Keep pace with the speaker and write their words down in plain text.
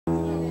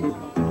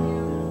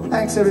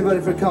Thanks everybody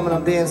for coming.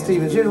 I'm Dan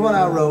Stevens. Here's one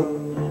I wrote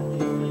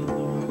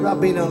about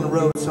being on the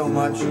road so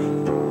much. A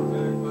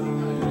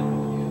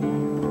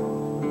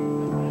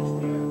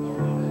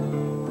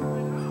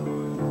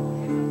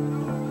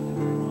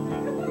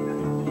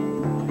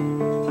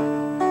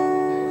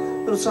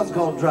little something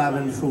called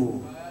Driving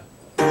Fool.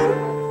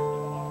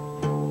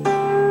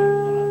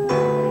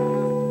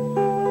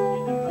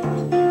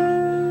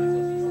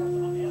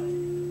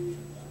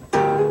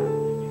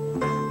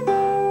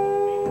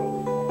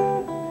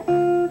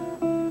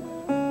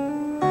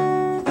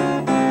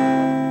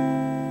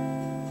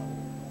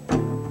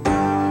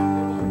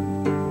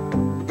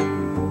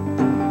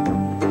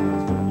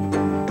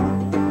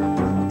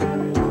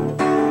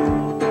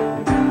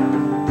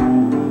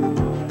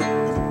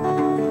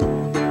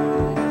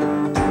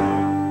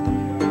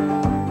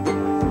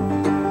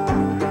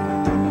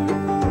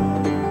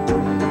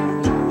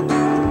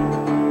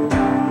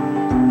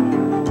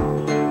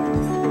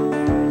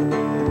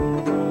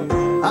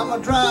 I'm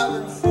a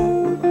driving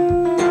fool,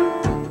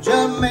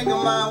 just making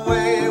my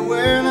way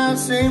where it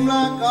seems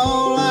like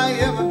all I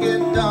ever get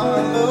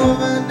done,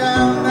 moving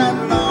down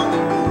that long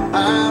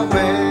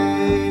highway.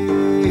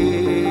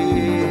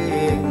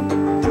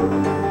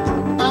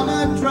 I'm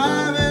a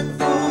driving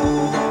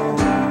fool,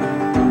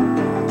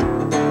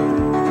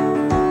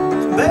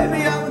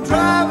 baby, I'm a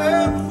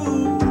driving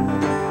fool.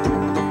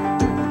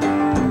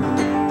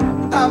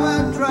 I'm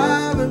a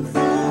driving fool.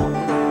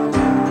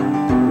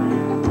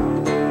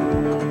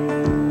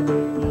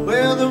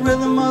 The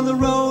rhythm of the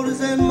road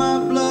is in my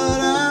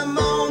blood. I'm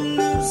on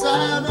the new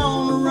side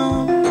on the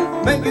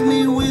run, making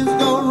these wheels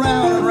go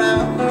round and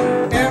round.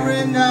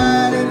 Every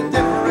night in a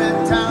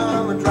different town,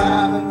 I'm a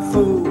driving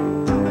fool.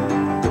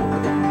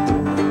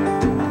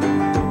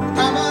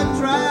 I'm a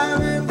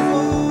driving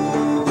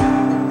fool.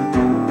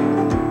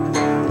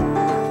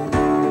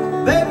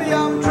 Baby,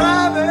 I'm a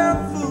driving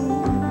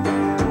fool.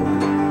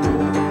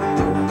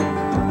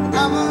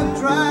 I'm a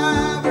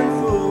driving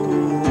fool.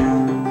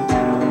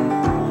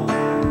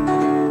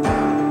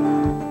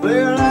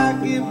 Well, I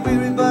get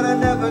weary, but I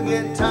never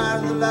get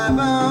tired of the life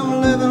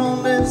I'm living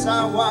on this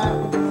highway.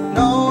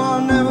 No,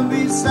 I'll never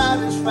be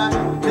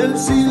satisfied till I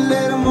see a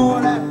little more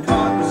of that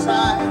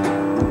countryside.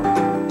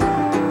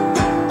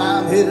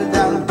 I'm headed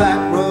down the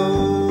back road.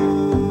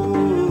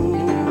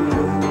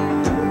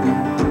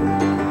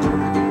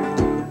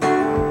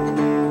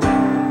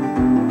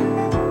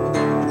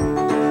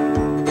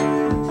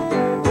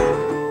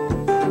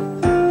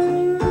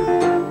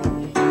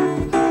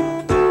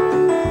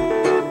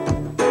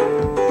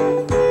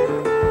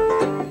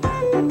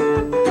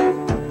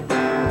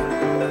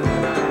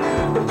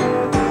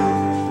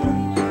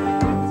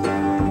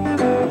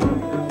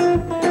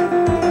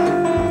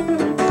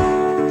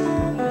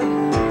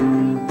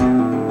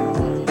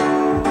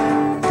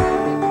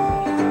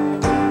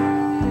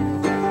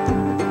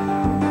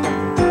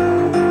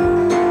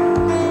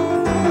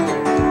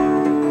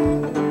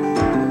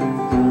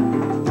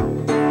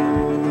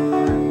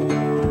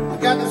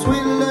 Got the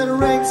sweet little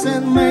Rex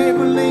and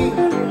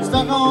Maybelline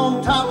stuck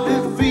on top of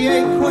this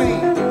V8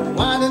 Queen,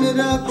 winding it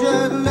up,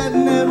 just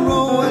letting it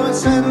roll. Well, it's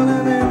settling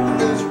into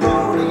this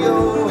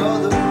rodeo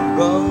of the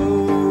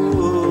road.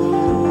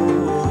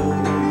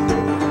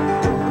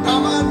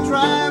 I'm a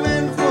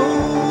driving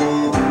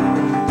fool,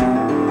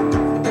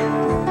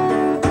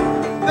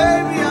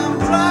 baby, I'm a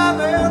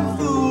driving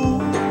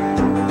fool.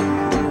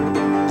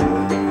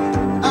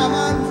 I'm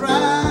a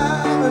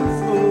driving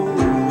fool.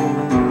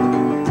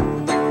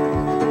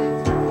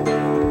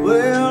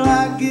 Well, I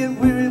get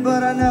weary,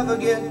 but I never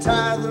get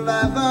tired of the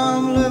life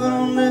I'm living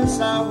on this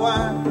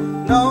highway.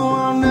 No,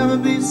 I'll never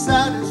be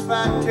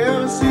satisfied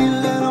till I see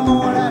a little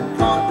more of that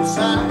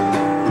countryside.